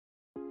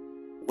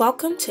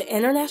Welcome to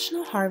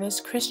International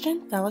Harvest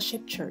Christian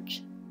Fellowship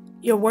Church.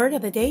 Your word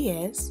of the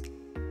day is,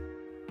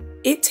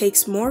 it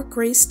takes more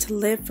grace to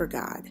live for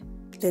God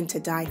than to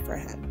die for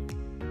Him.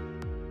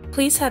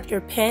 Please have your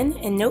pen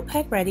and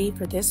notepad ready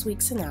for this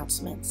week's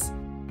announcements.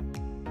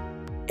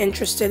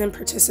 Interested in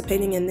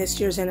participating in this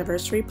year's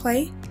anniversary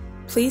play?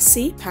 Please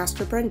see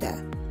Pastor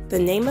Brenda. The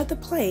name of the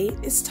play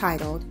is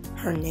titled,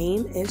 Her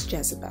Name is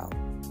Jezebel.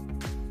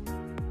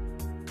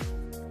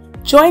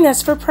 Join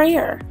us for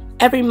prayer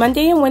every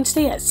Monday and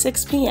Wednesday at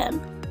 6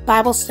 p.m.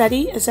 Bible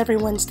study is every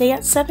Wednesday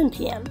at 7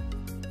 p.m.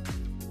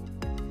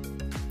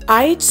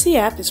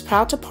 IHCF is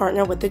proud to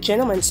partner with the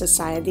Gentlemen's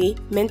Society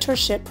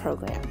Mentorship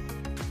Program.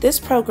 This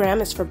program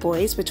is for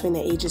boys between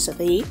the ages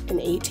of 8 and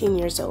 18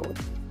 years old.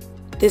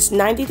 This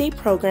 90-day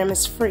program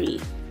is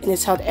free and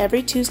is held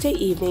every Tuesday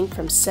evening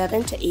from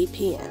 7 to 8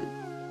 p.m.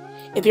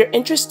 If you're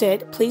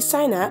interested, please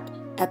sign up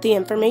at the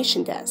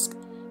information desk.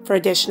 For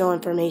additional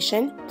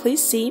information,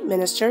 please see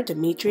Minister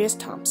Demetrius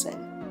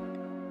Thompson.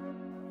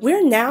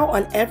 We're now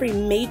on every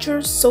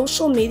major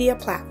social media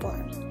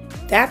platform.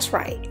 That's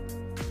right,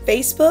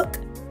 Facebook,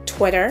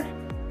 Twitter,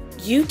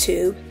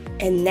 YouTube,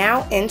 and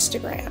now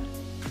Instagram.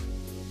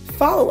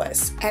 Follow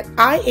us at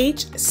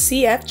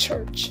IHCF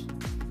Church.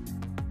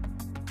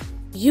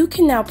 You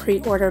can now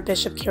pre-order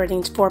Bishop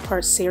Carradine's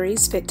 4-part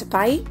series, Fit to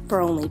Fight,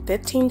 for only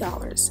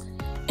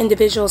 $15.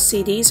 Individual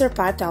CDs are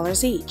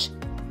 $5 each.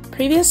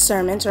 Previous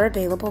sermons are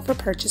available for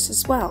purchase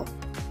as well.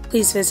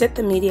 Please visit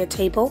the media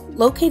table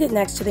located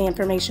next to the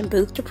information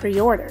booth to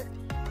pre-order.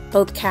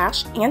 Both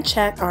cash and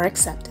check are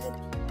accepted.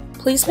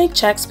 Please make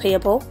checks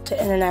payable to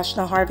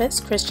International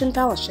Harvest Christian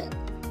Fellowship.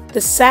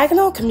 The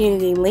Saginaw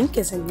Community Link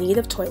is in need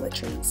of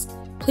toiletries.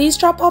 Please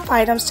drop off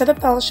items to the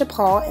Fellowship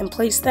Hall and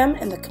place them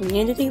in the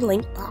Community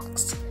Link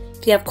box.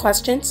 If you have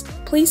questions,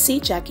 please see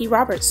Jackie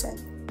Robertson.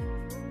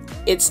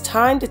 It's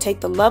time to take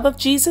the love of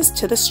Jesus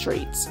to the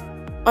streets.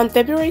 On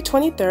February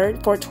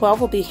 23rd,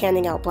 412 will be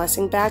handing out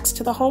blessing bags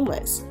to the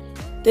homeless.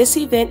 This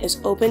event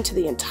is open to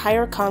the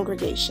entire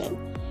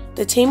congregation.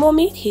 The team will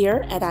meet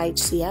here at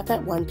IHCF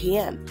at 1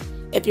 p.m.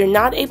 If you're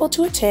not able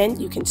to attend,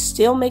 you can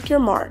still make your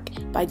mark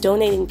by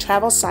donating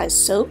travel-sized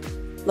soap,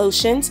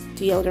 lotions,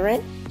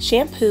 deodorant,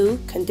 shampoo,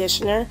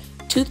 conditioner,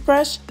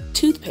 toothbrush,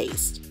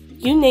 toothpaste.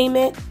 You name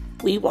it,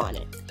 we want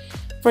it.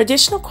 For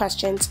additional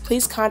questions,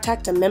 please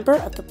contact a member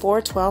of the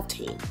 412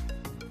 team.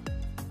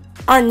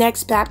 Our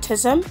next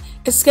baptism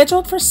is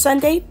scheduled for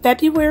Sunday,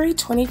 February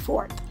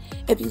 24th.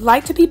 If you'd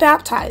like to be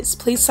baptized,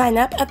 please sign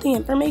up at the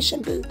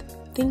information booth.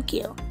 Thank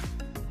you.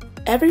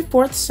 Every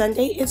fourth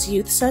Sunday is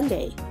Youth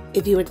Sunday.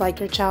 If you would like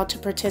your child to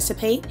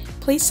participate,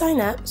 please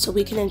sign up so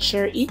we can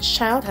ensure each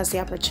child has the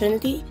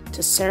opportunity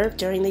to serve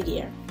during the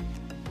year.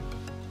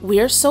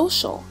 We're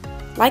social.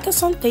 Like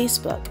us on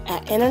Facebook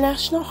at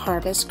International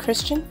Harvest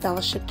Christian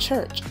Fellowship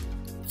Church.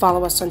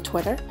 Follow us on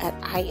Twitter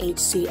at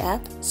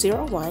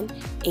IHCF01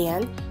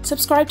 and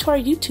subscribe to our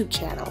YouTube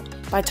channel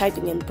by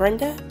typing in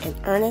Brenda and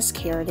Ernest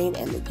Carradine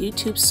in the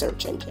YouTube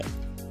search engine.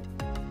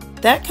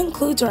 That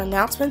concludes our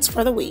announcements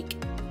for the week.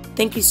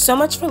 Thank you so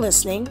much for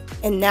listening,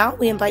 and now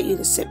we invite you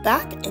to sit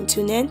back and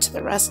tune in to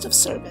the rest of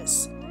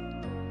service.